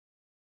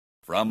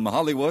From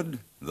Hollywood,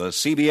 the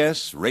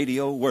CBS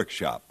Radio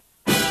Workshop.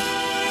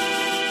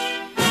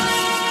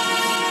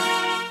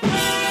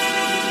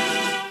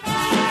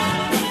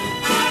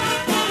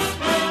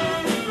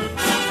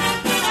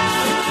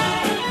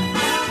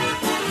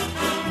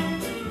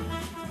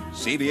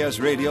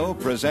 CBS Radio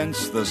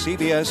presents the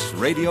CBS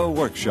Radio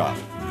Workshop,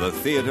 the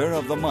theater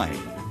of the mind,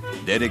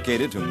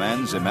 dedicated to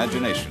man's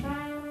imagination.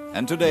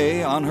 And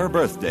today, on her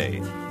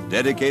birthday,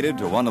 dedicated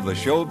to one of the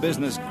show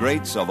business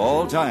greats of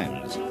all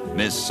times,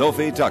 Miss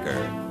Sophie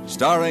Tucker,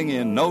 starring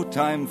in No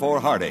Time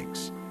for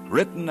Heartaches,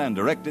 written and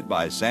directed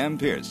by Sam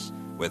Pierce,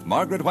 with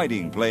Margaret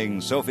Whiting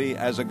playing Sophie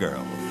as a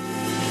girl.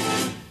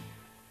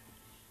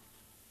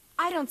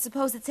 I don't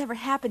suppose it's ever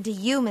happened to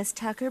you, Miss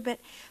Tucker, but,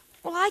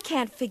 well, I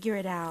can't figure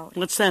it out.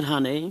 What's that,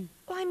 honey?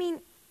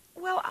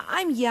 Well,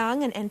 I'm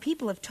young, and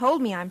people have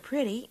told me I'm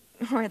pretty,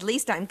 or at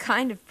least I'm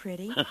kind of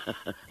pretty.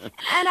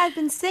 And I've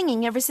been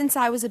singing ever since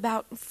I was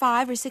about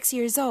 5 or 6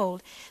 years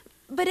old.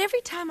 But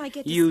every time I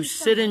get to You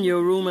sit in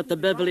your room at the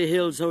Beverly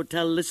Hills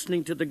Hotel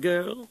listening to the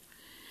girl.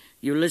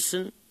 You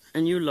listen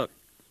and you look.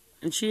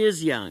 And she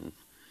is young.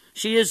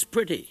 She is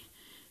pretty.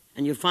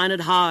 And you find it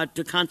hard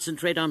to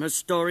concentrate on her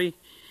story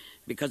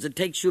because it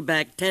takes you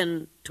back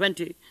 10,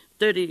 20,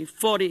 30,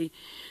 40,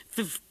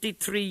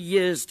 53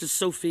 years to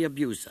Sophie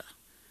Abuser.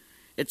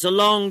 It's a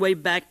long way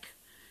back,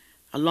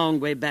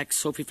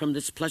 Sophie, from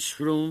this plush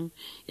room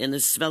in the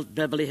svelte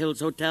Beverly Hills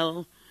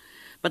Hotel.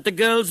 But the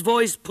girl's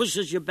voice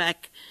pushes you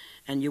back,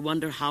 and you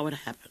wonder how it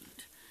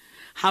happened,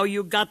 how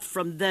you got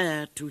from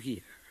there to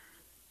here.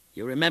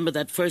 You remember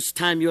that first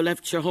time you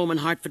left your home in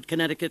Hartford,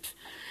 Connecticut,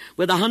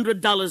 with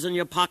 $100 in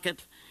your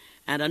pocket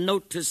and a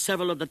note to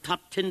several of the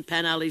top Tin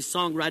Pan Alley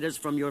songwriters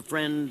from your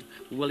friend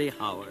Willie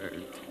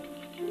Howard.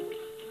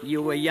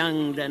 You were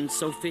young then,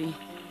 Sophie,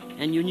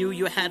 and you knew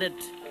you had it.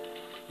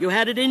 You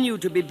had it in you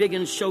to be big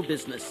in show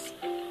business,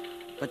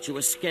 but you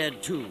were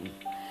scared too,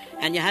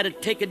 and you had to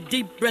take a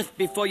deep breath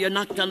before you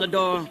knocked on the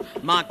door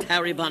marked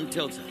Harry Von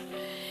Tilzer.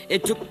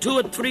 It took 2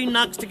 or 3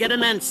 knocks to get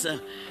an answer,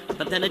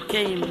 but then it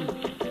came.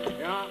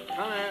 Yeah,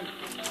 come in.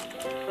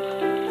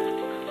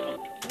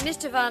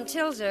 Mr. Von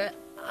Tilzer,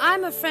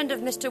 I'm a friend of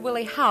Mr.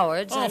 Willie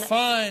Howard's. Oh,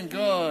 fine,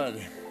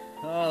 good.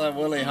 Oh, that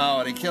Willie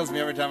Howard, he kills me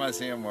every time I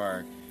see him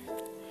work.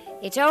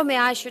 He told me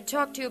I should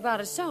talk to you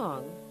about a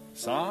song.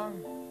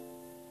 Song?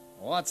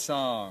 What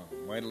song?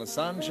 Wait Till the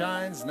Sun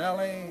Shines,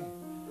 Nellie?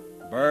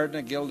 Bird in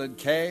a Gilded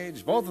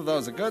Cage? Both of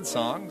those are good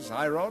songs.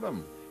 I wrote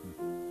them.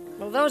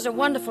 Well, those are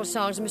wonderful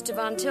songs, Mr.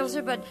 Von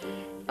Tilzer, but,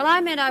 well,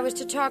 I meant I was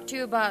to talk to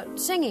you about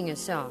singing a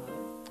song.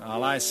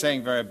 Well, I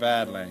sing very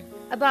badly.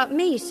 About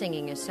me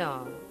singing a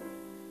song.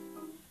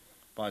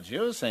 About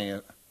you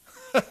singing?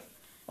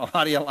 Well,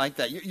 how do you like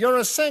that? You're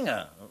a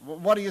singer.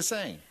 What do you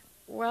sing?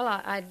 Well,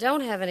 I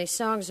don't have any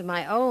songs of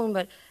my own,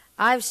 but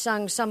I've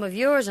sung some of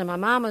yours in my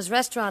mama's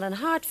restaurant in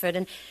Hartford,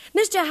 and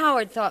Mr.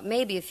 Howard thought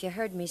maybe if you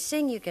heard me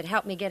sing, you could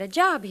help me get a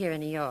job here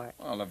in New York.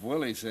 Well, if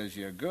Willie says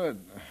you're good,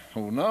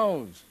 who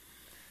knows?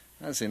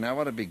 I see, now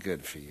what'd be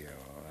good for you?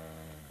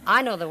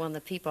 I know the one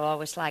that people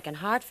always like in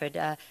Hartford,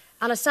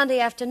 on a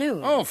Sunday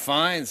afternoon. Oh,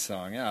 fine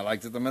song. Yeah, I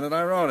liked it the minute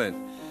I wrote it.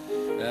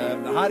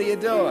 How do you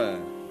do it?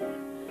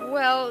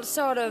 Well,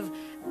 sort of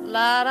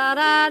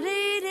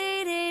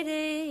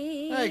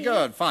la-da-da-dee-dee-dee-dee. Hey,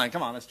 good, fine.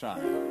 Come on, let's try.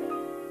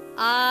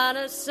 On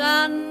a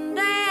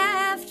Sunday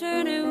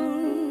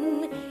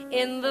afternoon,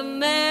 in the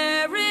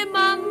merry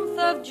month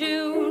of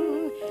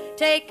June,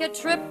 take a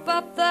trip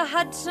up the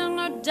Hudson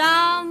or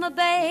down the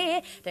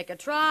bay, take a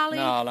trolley...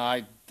 No,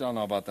 I don't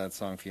know about that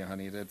song for you,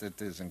 honey.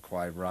 It isn't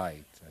quite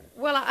right.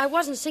 Well, I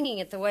wasn't singing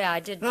it the way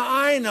I did... No,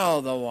 I know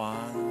the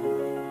one.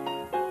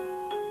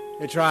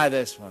 You try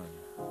this one.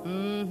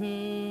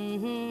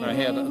 Mm-hmm. Now,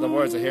 here, the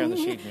words are here in the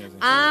sheet music.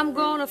 I'm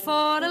gonna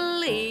afford to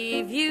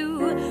leave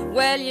you.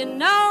 Well, you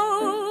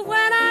know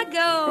when I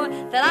go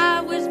that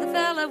I was the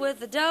fella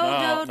with the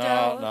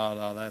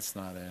No, that's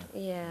not it.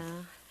 Yeah.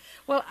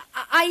 Well,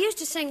 I used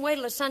to sing Wait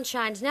Till the Sun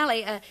Shines,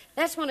 Nellie.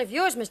 That's one of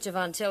yours, Mr.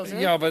 Von Tilzer.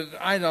 Yeah, but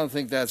I don't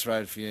think that's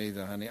right for you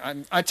either, honey.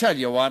 I tell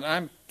you what,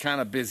 I'm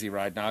kind of busy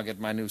right now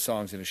getting my new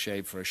songs into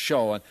shape for a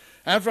show. And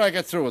after I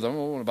get through with them,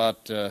 in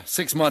about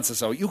 6 months or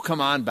so, you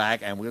come on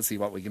back and we'll see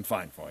what we can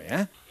find for you,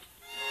 huh?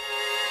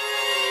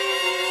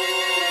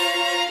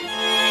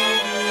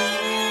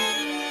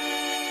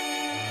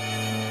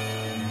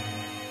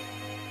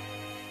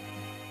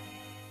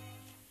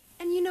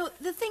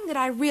 The thing that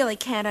I really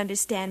can't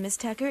understand, Miss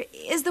Tucker,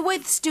 is the way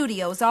the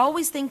studios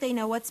always think they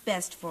know what's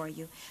best for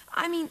you.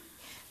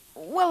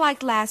 Well,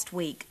 like last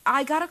week,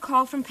 I got a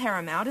call from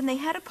Paramount, and they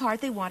had a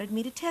part they wanted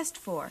me to test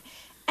for.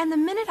 And the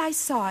minute I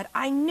saw it,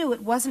 I knew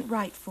it wasn't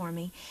right for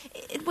me.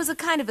 It was a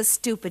kind of a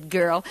stupid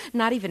girl,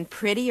 not even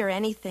pretty or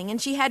anything,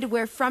 and she had to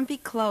wear frumpy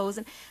clothes,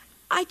 and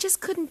I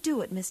just couldn't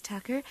do it, Miss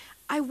Tucker.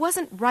 I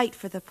wasn't right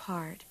for the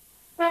part.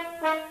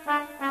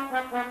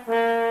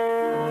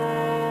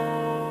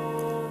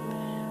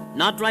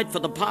 Not right for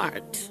the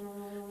part.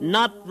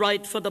 Not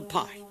right for the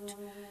part.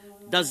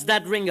 Does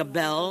that ring a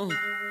bell?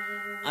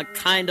 A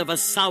kind of a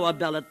sour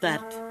bell at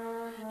that.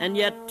 And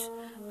yet,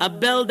 A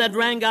bell that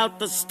rang out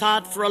the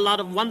start for a lot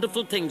of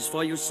wonderful things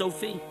for you,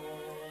 Sophie.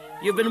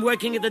 You've been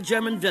working at the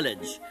German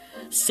village,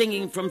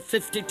 singing from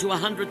 50 to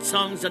 100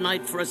 songs a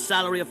night for a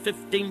salary of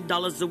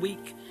 $15 a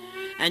week,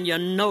 and you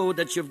know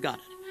that you've got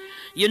it.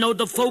 You know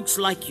the folks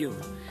like you.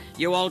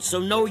 You also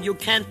know you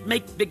can't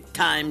make big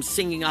time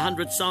singing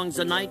 100 songs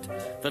a night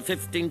for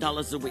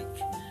 $15 a week.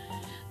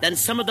 Then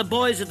some of the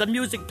boys at the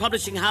music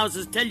publishing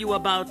houses tell you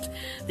about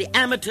the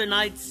amateur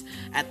nights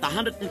at the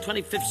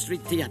 125th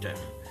Street Theater.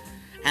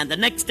 And the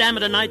next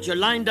amateur night, you're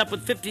lined up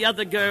with 50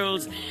 other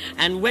girls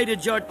and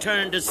waited your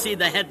turn to see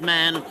the head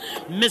man,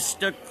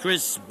 Mr.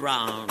 Chris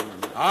Brown.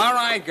 All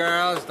right,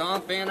 girls,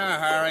 don't be in a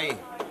hurry.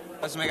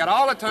 Listen, we got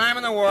all the time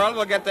in the world.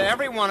 We'll get to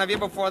every one of you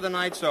before the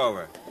night's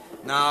over.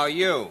 Now,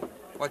 you,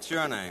 what's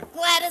your name?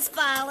 Gladys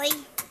Folly.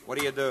 What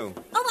do you do?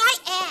 Oh,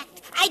 I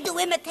act. I do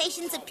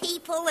imitations of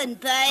people and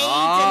birds.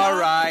 All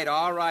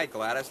right,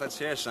 Gladys. Let's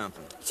hear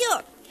something.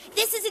 Sure.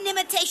 This is an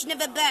imitation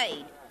of a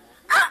bird.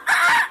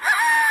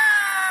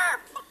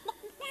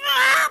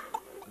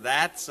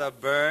 That's a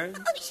bird?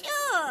 Oh,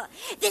 sure.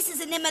 This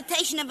is an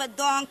imitation of a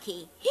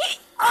donkey.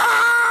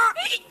 All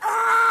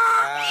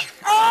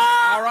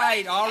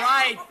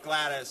right,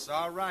 Gladys.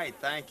 All right,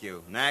 thank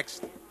you.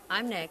 Next.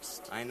 I'm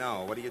next. I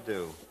know. What do you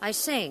do? I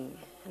sing,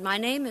 and my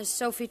name is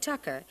Sophie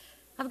Tucker.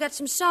 I've got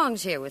some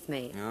songs here with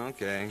me.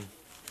 Okay.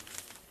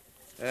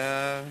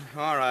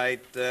 All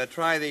right.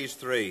 Try these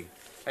three.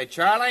 Hey,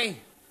 Charlie,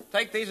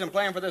 take these and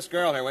play them for this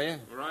girl here, will you?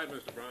 All right,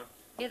 Mr. Brown.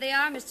 Here they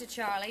are, Mr.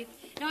 Charlie.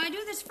 Now, I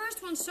do this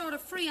first one sort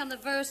of free on the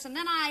verse, and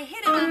then I hit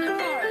it on the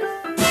chorus.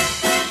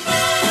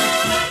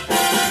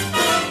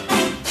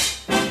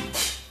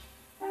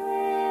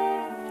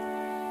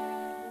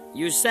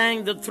 You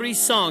sang the 3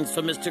 songs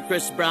for Mr.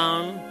 Chris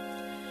Brown,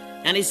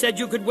 and he said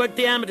you could work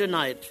the amateur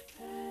night,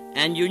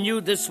 and you knew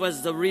this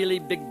was the really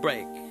big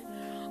break.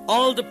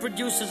 All the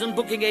producers and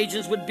booking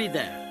agents would be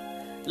there,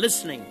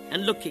 listening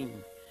and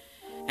looking,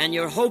 and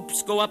your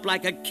hopes go up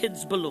like a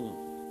kid's balloon.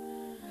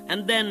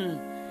 And then,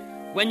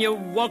 when you're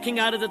walking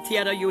out of the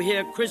theater, you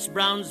hear Chris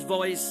Brown's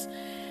voice,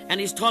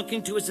 and he's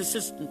talking to his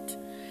assistant,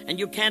 and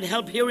you can't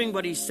help hearing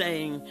what he's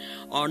saying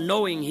or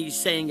knowing he's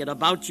saying it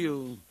about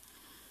you.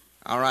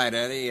 All right,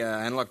 Eddie,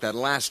 and look, that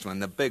last one,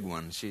 the big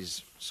one,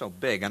 she's so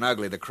big and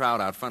ugly the crowd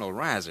out front will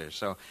razz her,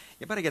 so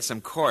you better get some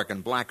cork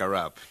and black her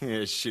up.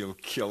 She'll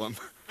kill him.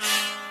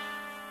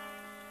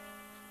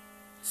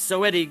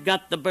 So Eddie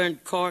got the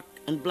burnt cork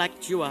and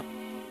blacked you up,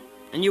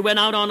 and you went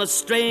out on a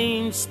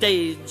strange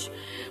stage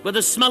with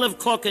the smell of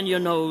cork in your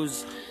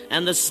nose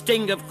and the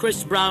sting of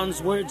Chris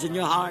Brown's words in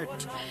your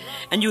heart,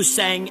 and you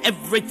sang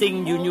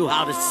everything you knew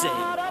how to sing.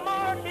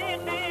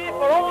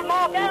 For old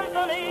Mark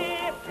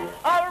Anthony,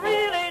 a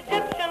real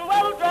Egyptian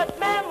well-dressed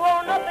man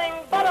wore nothing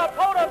but a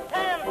coat of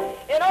tan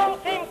in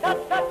old King Tut,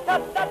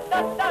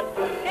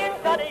 King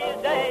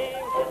Tutty's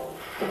day.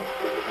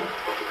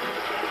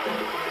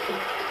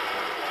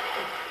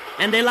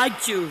 And they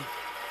liked you.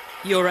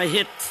 You're a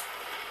hit.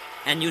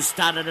 And you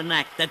started an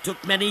act that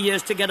took many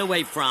years to get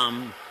away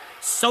from.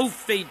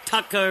 Sophie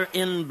Tucker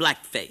in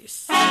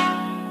blackface.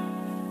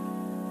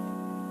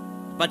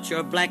 But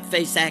your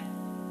blackface act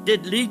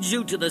did lead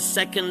you to the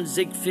second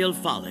Ziegfeld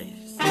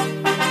Follies.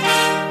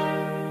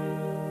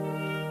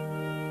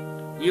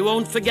 You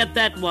won't forget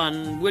that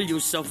one, will you,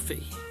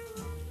 Sophie?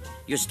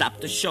 You stopped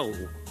the show.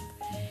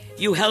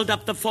 You held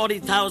up the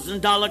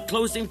 $40,000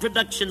 closing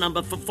production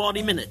number for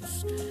 40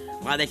 minutes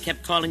while they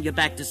kept calling you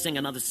back to sing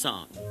another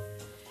song.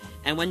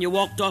 And when you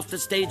walked off the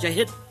stage a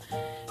hit,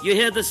 you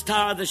hear the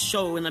star of the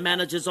show in the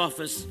manager's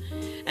office,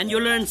 and you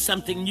learn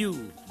something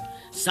new,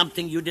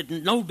 something you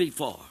didn't know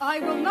before. I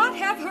will not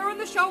have her in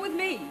the show with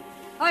me.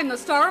 I'm the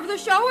star of the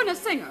show and a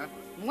singer.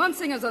 One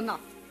singer's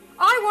enough.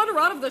 I want her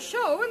out of the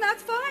show, and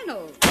that's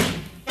final.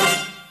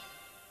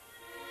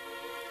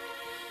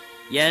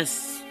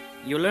 Yes,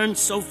 you learn,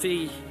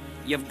 Sophie,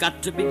 you've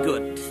got to be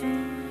good.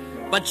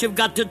 But you've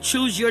got to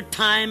choose your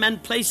time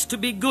and place to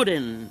be good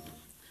in.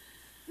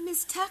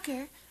 Miss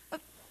Tucker...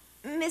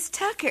 Miss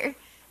Tucker.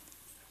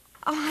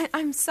 Oh,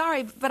 I'm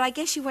sorry, but I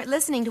guess you weren't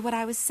listening to what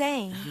I was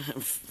saying.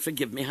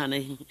 Forgive me,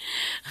 honey.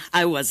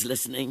 I was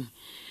listening.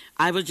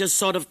 I was just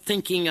sort of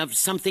thinking of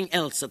something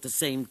else at the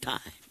same time.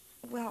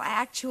 Well,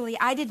 actually,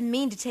 I didn't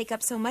mean to take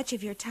up so much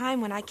of your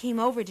time when I came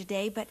over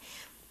today, but,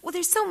 well,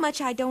 there's so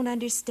much I don't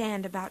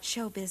understand about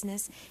show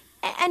business.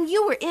 And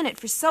you were in it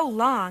for so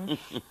long.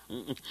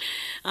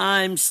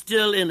 I'm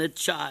still in it,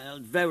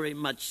 child, very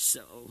much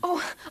so.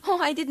 Oh,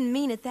 I didn't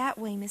mean it that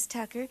way, Miss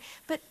Tucker,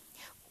 but...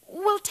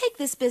 Well, take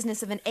this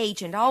business of an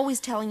agent always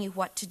telling you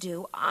what to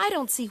do. I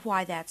don't see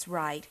why that's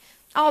right.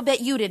 I'll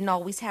bet you didn't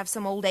always have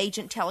some old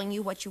agent telling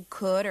you what you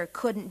could or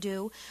couldn't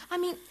do. I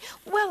mean,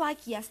 well,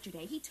 like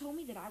yesterday, he told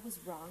me that I was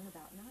wrong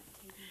about not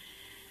taking...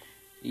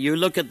 You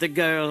look at the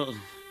girl.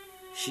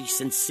 She's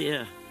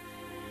sincere.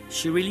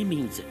 She really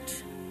means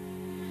it.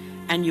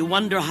 And you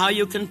wonder how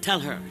you can tell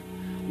her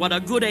what a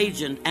good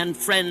agent and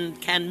friend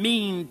can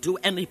mean to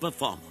any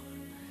performer.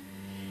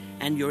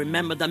 And you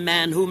remember the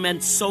man who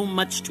meant so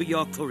much to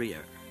your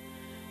career,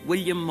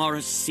 William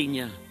Morris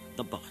Sr.,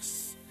 the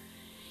boss.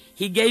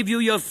 He gave you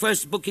your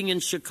first booking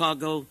in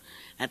Chicago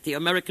at the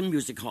American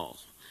Music Hall,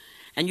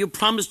 and you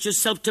promised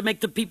yourself to make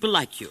the people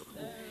like you.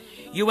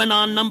 You went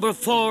on number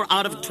 4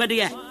 out of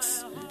 20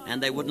 acts,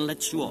 and they wouldn't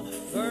let you off.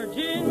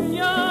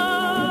 Virginia,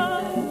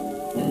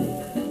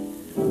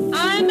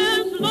 I'm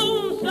as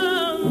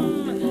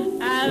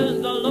lonesome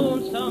as the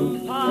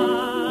lonesome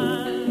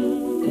pine.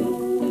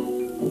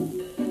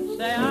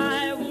 Say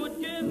I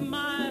would give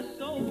my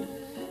soul.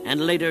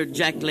 And later,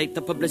 Jack Lake,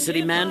 the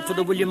publicity man for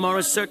the William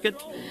Morris Circuit,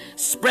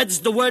 spreads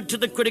the word to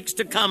the critics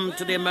to come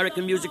to the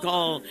American Music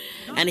Hall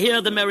and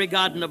hear the Merry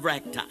Garden of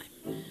Ragtime.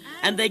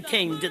 And they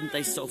came, didn't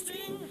they,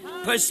 Sophie?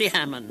 Percy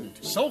Hammond.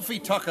 Sophie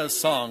Tucker's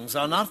songs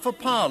are not for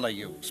parlor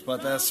use,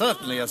 but they're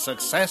certainly a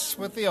success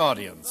with the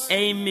audience.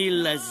 Amy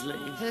Leslie.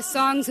 Her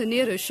songs are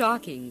near to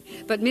shocking,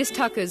 but Miss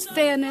Tucker's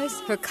fairness,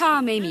 her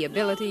calm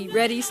amiability,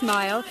 ready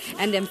smile,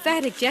 and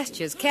emphatic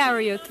gestures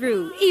carry her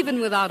through,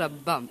 even without a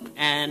bump.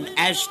 And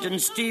Ashton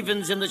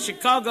Stevens in the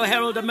Chicago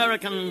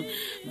Herald-American.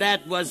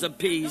 That was a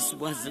piece,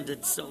 wasn't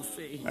it,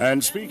 Sophie?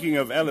 And speaking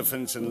of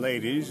elephants and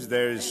ladies,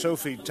 there's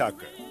Sophie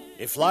Tucker.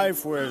 If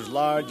life were as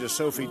large as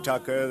Sophie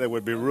Tucker, there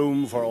would be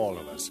room for all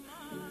of us.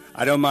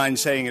 I don't mind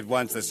saying at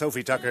once that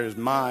Sophie Tucker is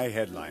my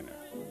headliner.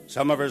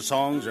 Some of her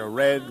songs are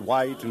red,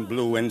 white, and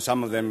blue, and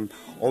some of them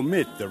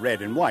omit the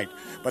red and white,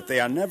 but they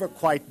are never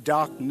quite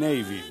dark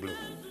navy blue.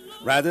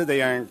 Rather,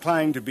 they are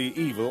inclined to be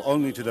evil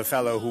only to the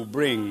fellow who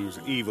brings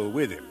evil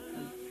with him.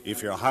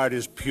 If your heart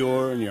is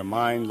pure and your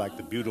mind like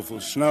the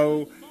beautiful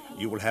snow,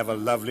 you will have a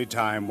lovely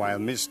time while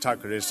Miss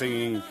Tucker is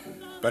singing,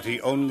 "But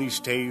He Only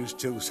Stays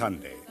Till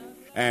Sunday,"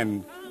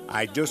 and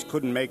 "I Just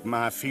Couldn't Make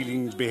My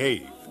Feelings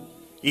Behave."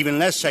 Even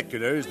less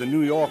secular is the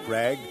New York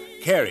rag,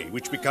 Carrie,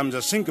 which becomes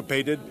a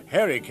syncopated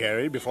Harry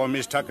Carey before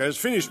Miss Tucker is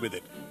finished with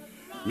it.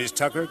 Miss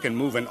Tucker can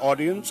move an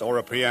audience or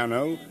a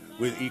piano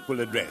with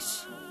equal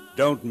address.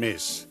 Don't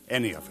miss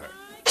any of her.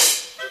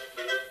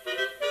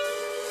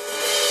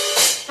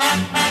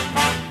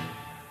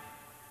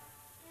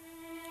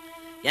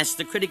 Yes,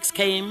 the critics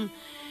came,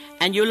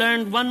 and you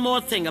learned one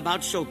more thing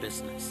about show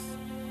business.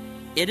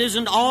 It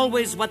isn't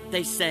always what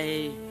they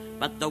say,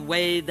 but the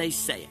way they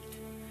say it.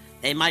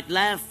 They might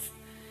laugh,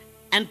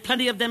 and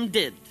plenty of them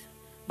did,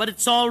 but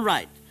it's all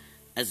right,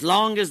 as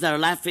long as they're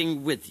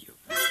laughing with you.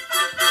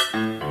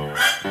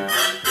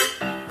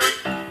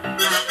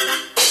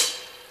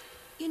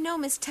 You know,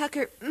 Miss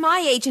Tucker, my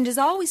agent is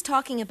always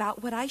talking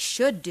about what I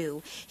should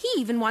do. He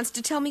even wants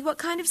to tell me what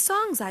kind of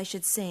songs I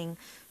should sing.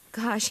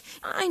 Gosh,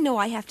 I know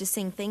I have to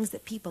sing things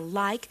that people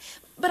like,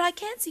 but I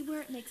can't see where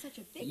it makes such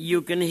a big...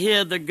 You can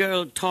hear the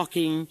girl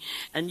talking,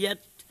 and yet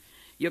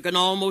you can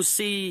almost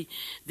see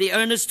the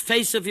earnest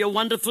face of your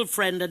wonderful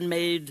friend and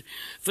maid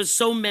for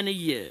so many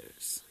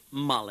years,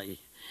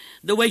 Molly.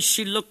 The way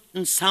she looked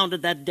and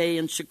sounded that day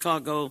in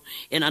Chicago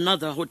in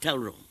another hotel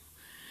room.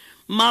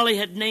 Molly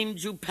had named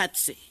you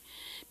Patsy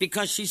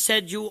because she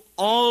said you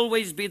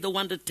always be the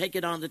one to take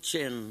it on the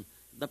chin,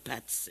 the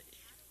Patsy.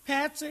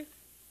 Patsy,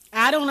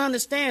 I don't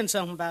understand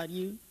something about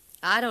you.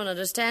 I don't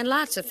understand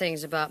lots of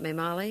things about me,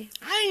 Molly.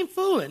 I ain't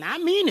fooling. I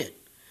mean it.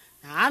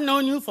 Now, I've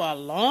known you for a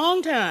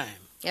long time.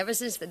 Ever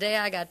since the day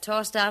I got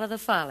tossed out of the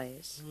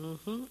Follies.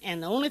 Mm-hmm.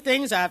 And the only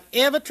things I've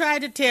ever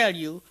tried to tell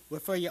you were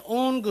for your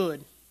own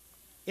good.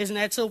 Isn't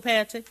that so,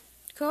 Patsy?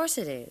 Of course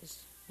it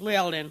is.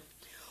 Well, then,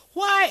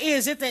 why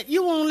is it that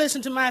you won't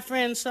listen to my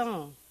friend's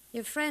song?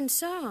 Your friend's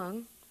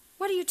song?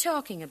 What are you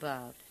talking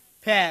about?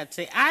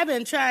 Patsy, I've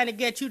been trying to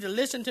get you to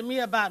listen to me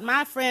about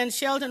my friend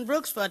Shelton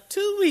Brooks for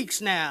 2 weeks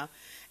now,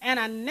 and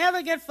I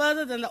never get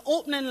further than the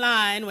opening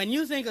line when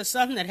you think of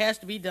something that has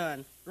to be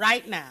done.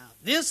 Right now,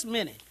 this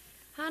minute.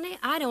 Honey,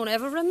 I don't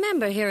ever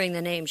remember hearing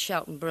the name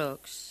Shelton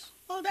Brooks.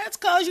 Well, that's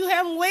 'cause you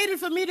haven't waited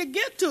for me to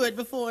get to it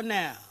before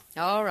now.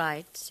 All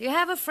right. You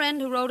have a friend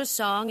who wrote a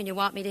song and you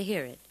want me to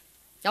hear it.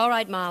 All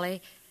right,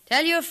 Molly.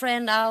 Tell your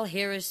friend I'll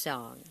hear his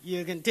song.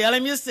 You can tell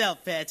him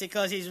yourself, Patsy,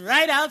 'cause he's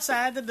right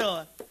outside the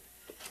door.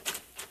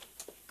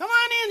 Come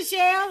on in,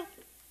 Shell.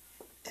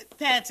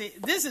 Patsy,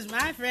 this is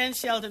my friend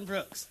Shelton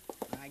Brooks.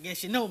 I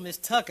guess you know Miss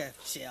Tucker,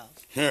 Shell.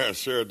 Yeah, I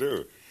sure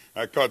do.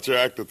 I caught your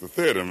act at the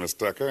theater, Miss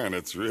Tucker, and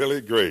it's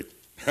really great.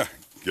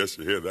 Guess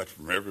you hear that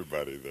from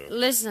everybody, though.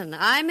 Listen,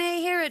 I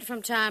may hear it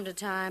from time to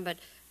time, but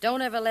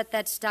don't ever let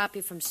that stop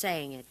you from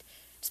saying it.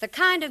 It's the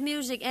kind of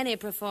music any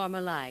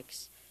performer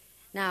likes.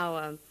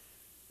 Now,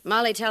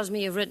 Molly tells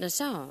me you've written a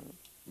song.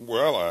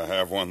 Well, I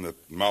have one that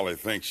Molly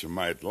thinks you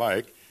might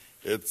like.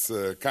 It's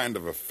kind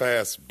of a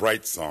fast,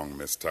 bright song,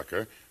 Miss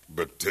Tucker,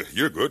 but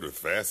you're good with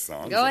fast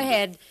songs. Go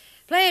ahead.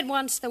 Play it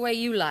once the way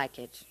you like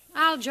it.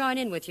 I'll join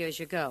in with you as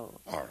you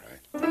go. All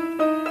right.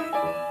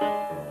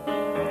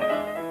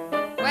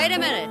 Wait a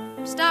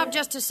minute. Stop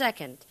just a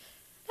second.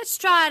 Let's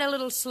try it a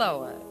little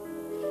slower.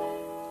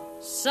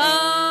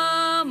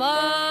 Some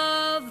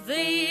of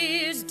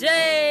these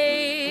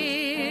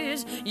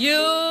days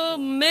you'll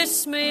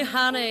miss me,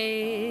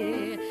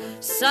 honey.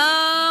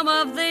 Some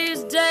of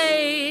these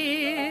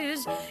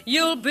days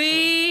you'll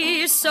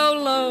be so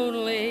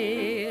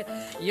lonely.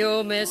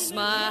 You'll miss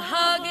my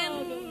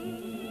hugging.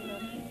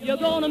 You're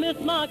gonna miss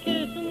my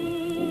kissing.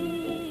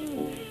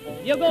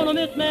 You're gonna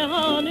miss me,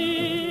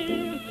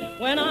 honey,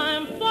 when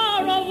I'm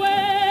far away.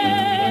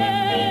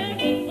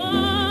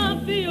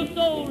 I feel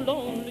so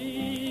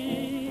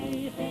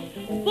lonely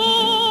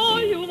for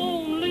you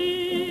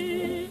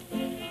only,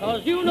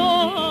 'cause you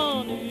know,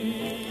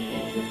 honey,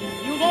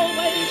 you've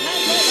always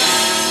had my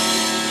back.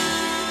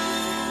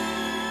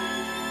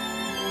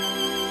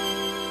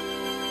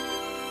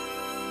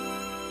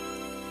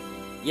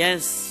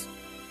 Yes,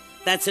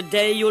 that's a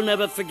day you'll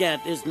never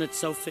forget, isn't it,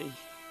 Sophie?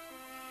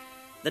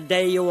 The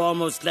day you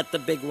almost let the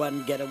big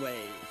one get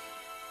away.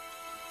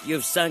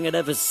 You've sung it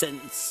ever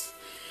since,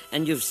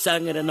 and you've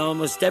sung it in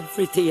almost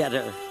every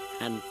theater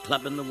and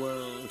club in the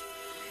world.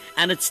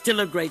 And it's still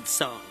a great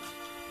song.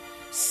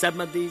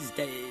 Some of these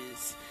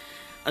days,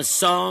 a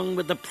song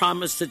with the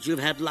promise that you've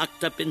had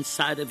locked up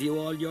inside of you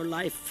all your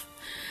life.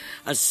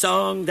 A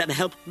song that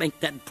helped make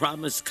that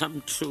promise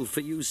come true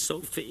for you,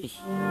 Sophie.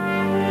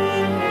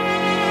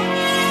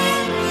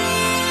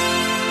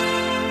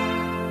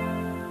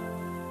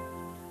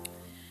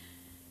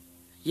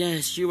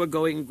 Yes, you were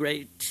going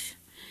great,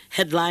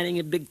 headlining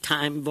in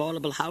big-time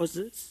vaultable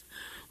houses,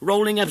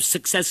 rolling up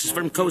successes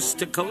from coast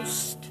to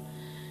coast.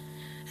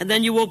 And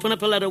then you open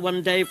up a letter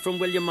one day from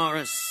William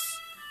Morris.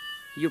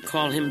 You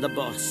call him the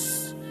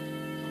boss.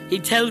 He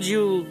tells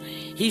you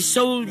he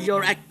sold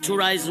your act to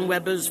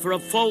Reisenweber's for a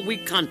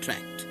 4-week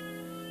contract.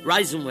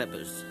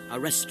 Reisenweber's, a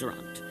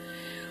restaurant,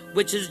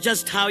 which is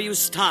just how you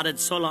started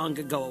so long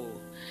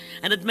ago.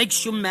 And it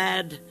makes you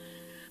mad.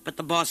 But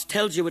the boss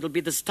tells you it'll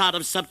be the start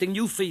of something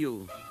new for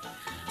you.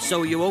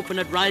 So you open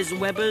at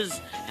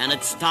Reisenweber's, and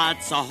it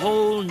starts a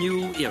whole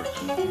new era.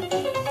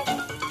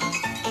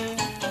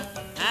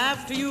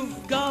 After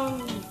you've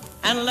gone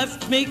and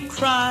left me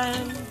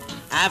crying,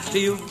 after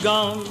you've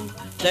gone,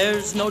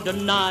 there's no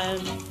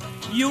denying.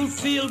 You'll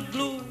feel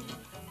blue,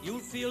 you'll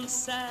feel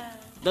sad.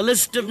 The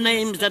list of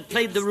names that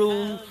played the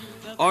room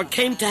or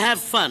came to have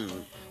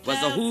fun was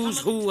a who's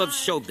who of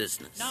show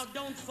business.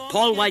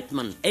 Paul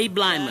Whiteman, Abe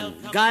Lyman,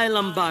 Guy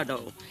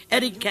Lombardo,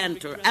 Eddie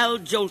Cantor, Al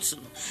Jolson,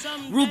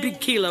 Ruby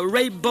Keeler,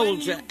 Ray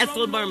Bolger,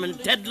 Ethel Merman,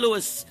 Ted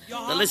Lewis.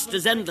 The list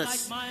is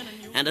endless.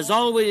 And as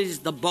always,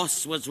 the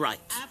boss was right.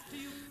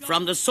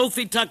 From the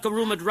Sophie Tucker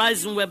room at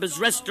Reisenweber's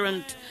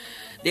restaurant,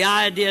 the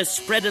idea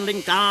spread and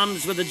linked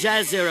arms with the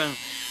jazz era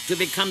to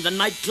become the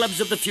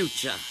nightclubs of the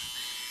future.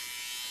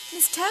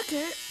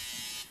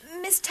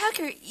 Miss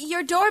Tucker,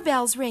 your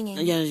doorbell's ringing.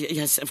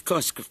 Yes, of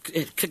course.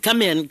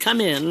 Come in.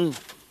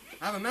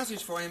 I have a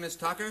message for you, Miss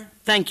Tucker.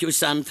 Thank you,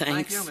 son, thanks.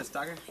 Thank you, Miss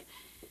Tucker.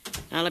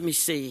 Now, let me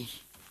see.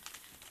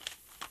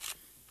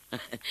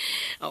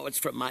 Oh, it's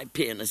from my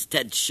pianist,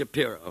 Ted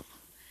Shapiro.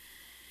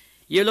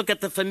 You look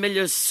at the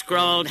familiar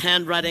scrawled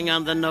handwriting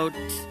on the note,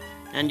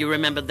 and you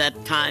remember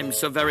that time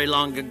so very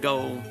long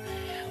ago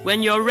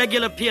when your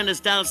regular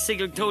pianist, Al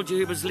Siegel, told you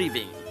he was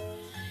leaving.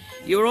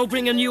 You were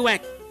opening a new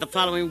act the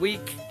following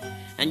week,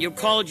 and you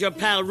called your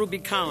pal Ruby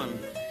Cowan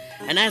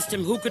and asked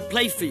him who could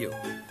play for you.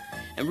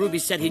 And Ruby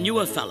said he knew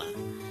a fella,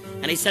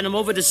 and he sent him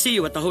over to see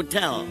you at the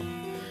hotel.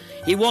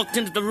 He walked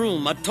into the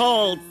room, a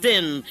tall,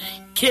 thin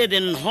kid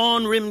in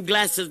horn-rimmed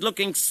glasses,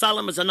 looking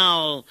solemn as an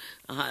owl.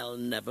 I'll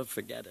never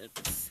forget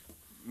it.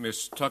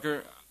 Miss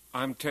Tucker,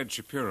 I'm Ted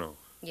Shapiro.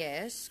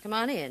 Yes, come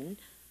on in.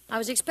 I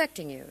was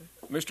expecting you.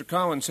 Mr.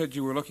 Cowan said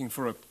you were looking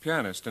for a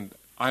pianist, and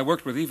I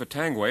worked with Eva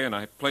Tangway, and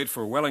I played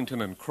for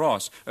Wellington and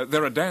Cross.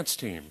 They're a dance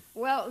team.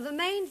 Well, the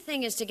main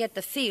thing is to get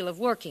the feel of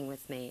working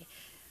with me.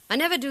 I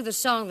never do the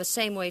song the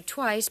same way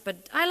twice,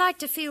 but I like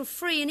to feel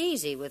free and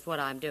easy with what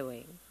I'm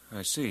doing.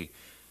 I see.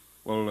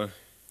 Well,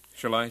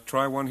 shall I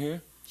try one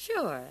here?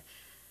 Sure.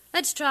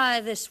 Let's try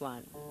this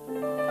one.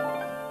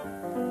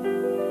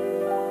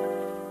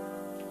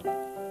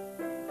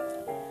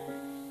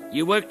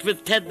 You worked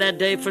with Ted that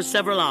day for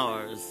several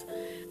hours,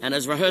 and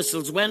as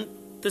rehearsals went,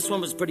 this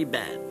one was pretty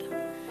bad.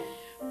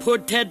 Poor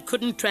Ted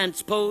couldn't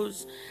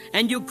transpose,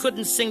 and you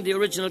couldn't sing the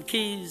original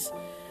keys,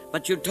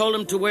 but you told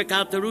him to work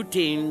out the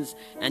routines,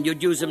 and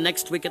you'd use them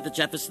next week at the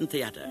Jefferson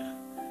Theater.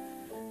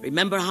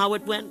 Remember how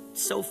it went,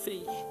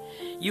 Sophie?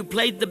 You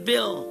played the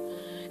bill,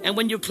 and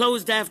when you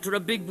closed after a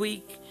big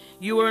week,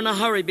 you were in a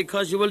hurry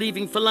because you were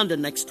leaving for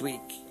London next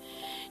week.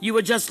 You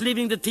were just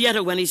leaving the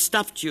theater when he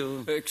stopped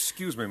you.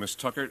 Excuse me, Miss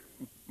Tucker,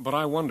 but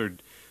I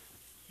wondered...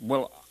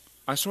 Well,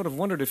 I sort of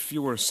wondered if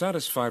you were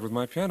satisfied with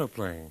my piano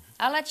playing.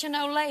 I'll let you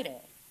know later.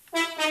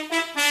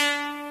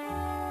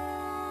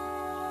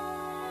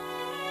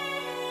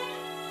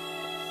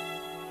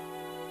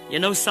 You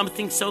know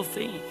something,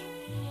 Sophie?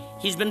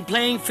 He's been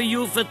playing for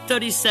you for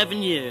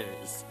 37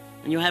 years,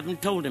 and you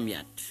haven't told him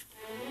yet.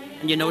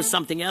 And you know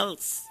something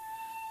else?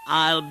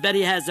 I'll bet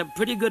he has a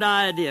pretty good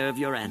idea of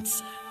your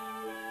answer.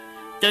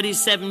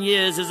 37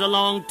 years is a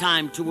long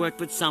time to work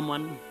with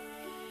someone,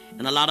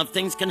 and a lot of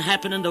things can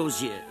happen in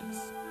those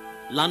years.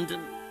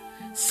 London,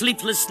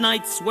 sleepless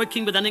nights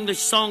working with an English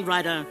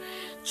songwriter,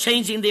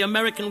 changing the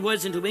American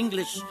words into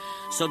English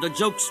so the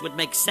jokes would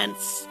make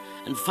sense,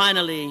 and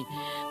finally,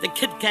 the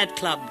Kit Kat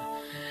Club,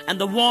 and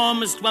the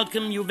warmest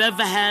welcome you've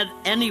ever had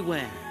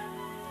anywhere.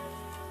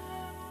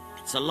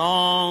 It's a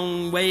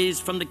long ways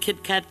from the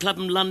Kit Kat Club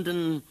in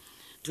London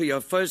to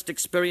your first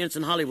experience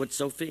in Hollywood,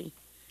 Sophie,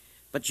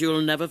 but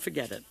you'll never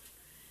forget it.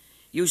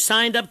 You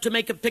signed up to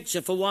make a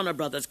picture for Warner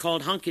Brothers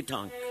called Honky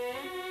Tonk.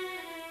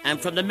 And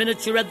from the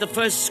minute you read the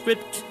first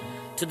script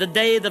to the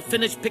day the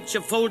finished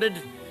picture folded,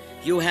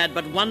 you had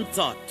but one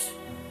thought.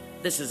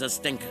 This is a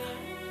stinker.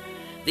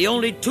 The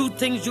only two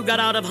things you got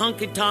out of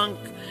Honky Tonk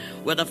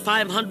were the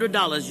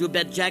 $500 you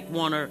bet Jack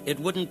Warner it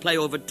wouldn't play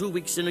over 2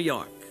 weeks in New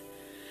York,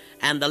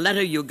 and the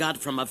letter you got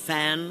from a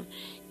fan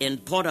in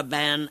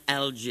Portaban,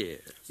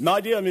 Algiers.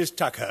 My dear Miss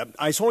Tucker,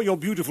 I saw your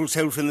beautiful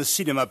self in the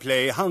cinema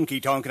play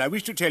Honky Tonk, and I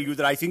wish to tell you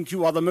that I think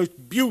you are the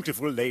most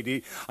beautiful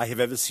lady I have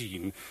ever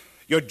seen.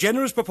 Your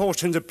generous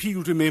proportions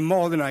appeal to me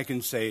more than I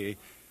can say.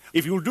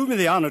 If you'll do me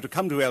the honor to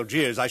come to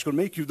Algiers, I shall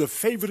make you the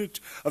favorite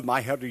of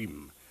my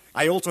harem.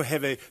 I also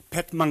have a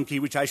pet monkey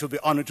which I shall be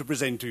honored to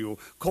present to you.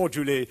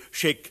 Cordially,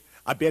 Sheikh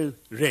Abel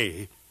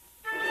Ray.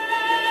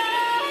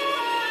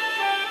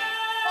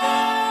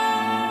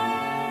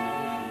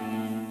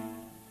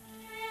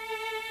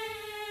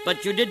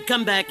 But you did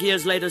come back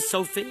years later,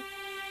 Sophie,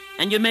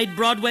 and you made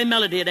Broadway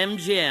Melody at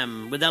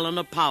MGM with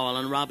Eleanor Powell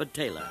and Robert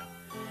Taylor,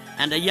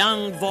 and a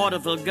young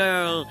vaudeville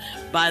girl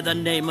by the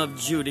name of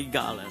Judy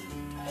Garland.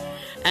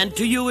 And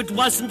to you, it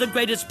wasn't the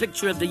greatest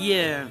picture of the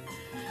year,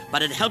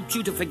 but it helped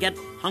you to forget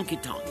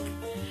Honky Tonk.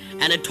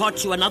 And it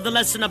taught you another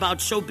lesson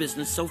about show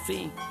business,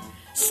 Sophie.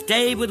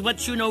 Stay with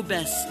what you know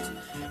best,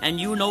 and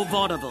you know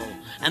vaudeville,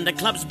 and the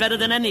clubs better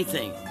than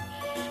anything.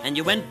 And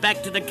you went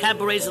back to the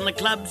cabarets and the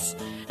clubs,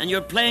 and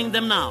you're playing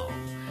them now.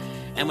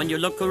 And when you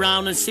look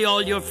around and see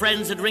all your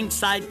friends at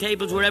ringside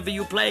tables wherever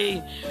you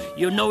play,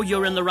 you know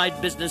you're in the right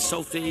business,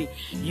 Sophie.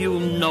 You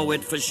know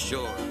it for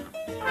sure.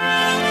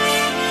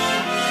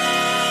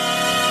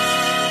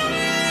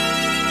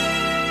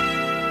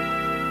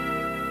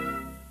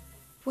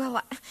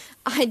 Well,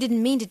 I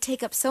didn't mean to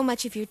take up so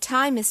much of your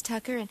time, Miss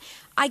Tucker, and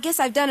I guess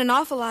I've done an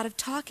awful lot of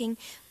talking,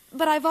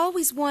 but I've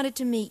always wanted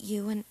to meet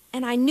you,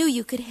 and I knew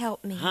you could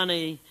help me.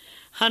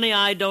 Honey,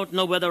 I don't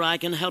know whether I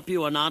can help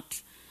you or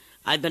not.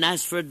 I've been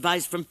asked for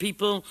advice from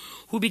people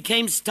who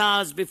became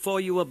stars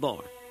before you were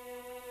born.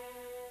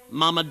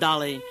 Mama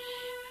Dolly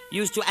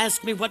used to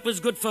ask me what was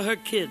good for her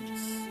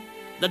kids.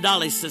 The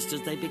Dolly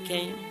sisters they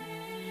became.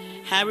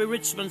 Harry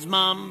Richmond's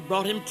mom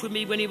brought him to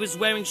me when he was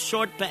wearing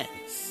short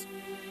pants.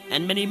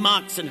 And Minnie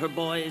Marks and her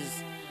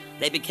boys,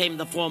 they became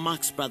the four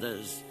Marx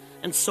brothers,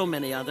 and so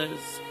many others.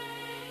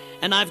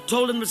 And I've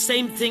told them the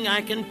same thing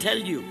I can tell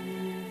you.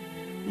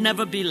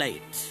 Never be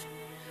late.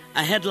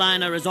 A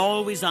headliner is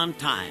always on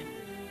time.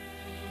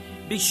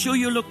 Be sure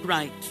you look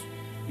right.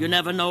 You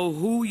never know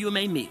who you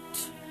may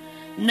meet.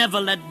 Never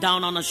let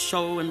down on a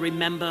show, and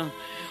remember,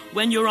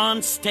 when you're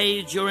on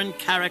stage, you're in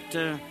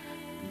character.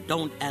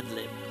 Don't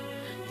ad-lib.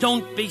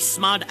 Don't be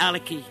smart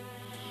alecky.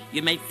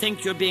 You may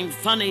think you're being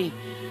funny,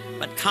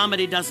 but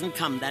comedy doesn't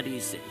come that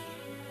easy.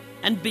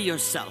 And be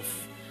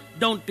yourself.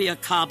 Don't be a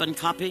carbon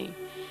copy.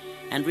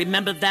 And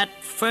remember that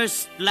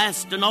first,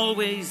 last, and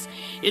always,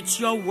 it's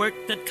your work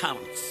that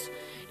counts.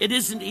 It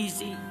isn't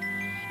easy.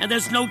 And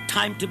there's no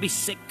time to be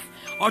sick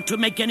or to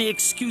make any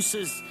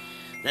excuses.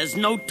 There's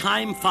no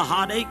time for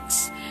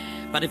heartaches.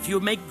 But if you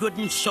make good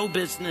in show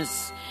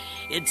business,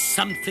 it's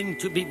something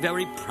to be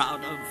very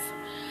proud of.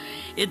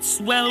 It's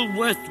well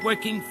worth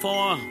working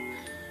for.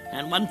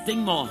 And one thing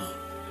more.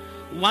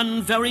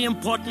 One very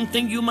important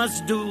thing you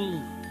must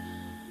do.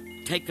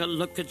 Take a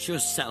look at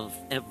yourself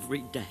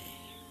every day.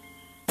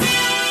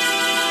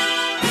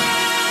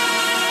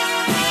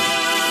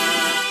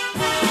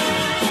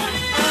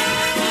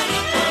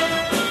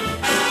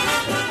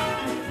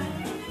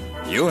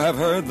 You have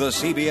heard the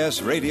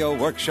CBS Radio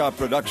Workshop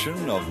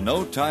production of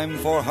No Time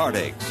for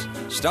Heartaches,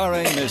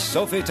 starring Miss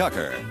Sophie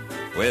Tucker,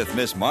 with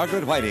Miss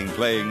Margaret Whiting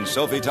playing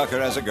Sophie Tucker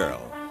as a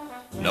girl.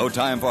 No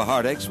Time for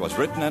Heartaches was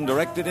written and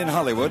directed in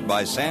Hollywood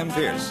by Sam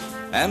Pierce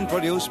and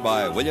produced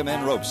by William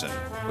N. Robeson,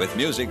 with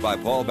music by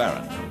Paul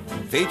Barron.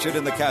 Featured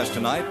in the cast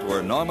tonight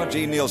were Norma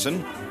Jean Nielsen,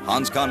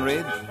 Hans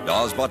Conried,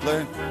 Dawes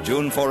Butler,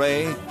 June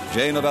Foray,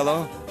 Jay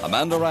Novello,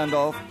 Amanda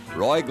Randolph,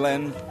 Roy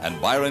Glenn, and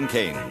Byron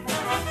Kane.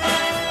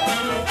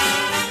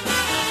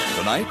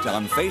 Tonight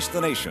on Face the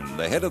Nation,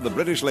 the head of the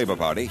British Labour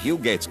Party, Hugh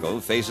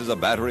Gaitskell, faces a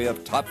battery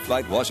of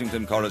top-flight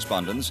Washington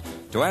correspondents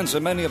to answer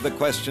many of the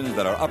questions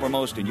that are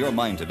uppermost in your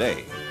mind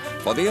today.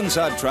 For the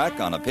inside track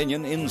on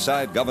opinion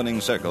inside governing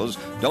circles,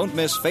 don't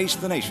miss Face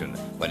the Nation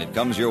when it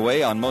comes your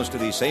way on most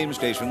of these same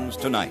stations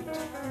tonight.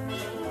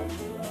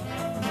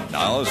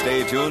 Now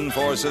stay tuned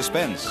for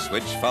Suspense,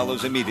 which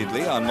follows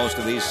immediately on most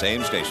of these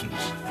same stations.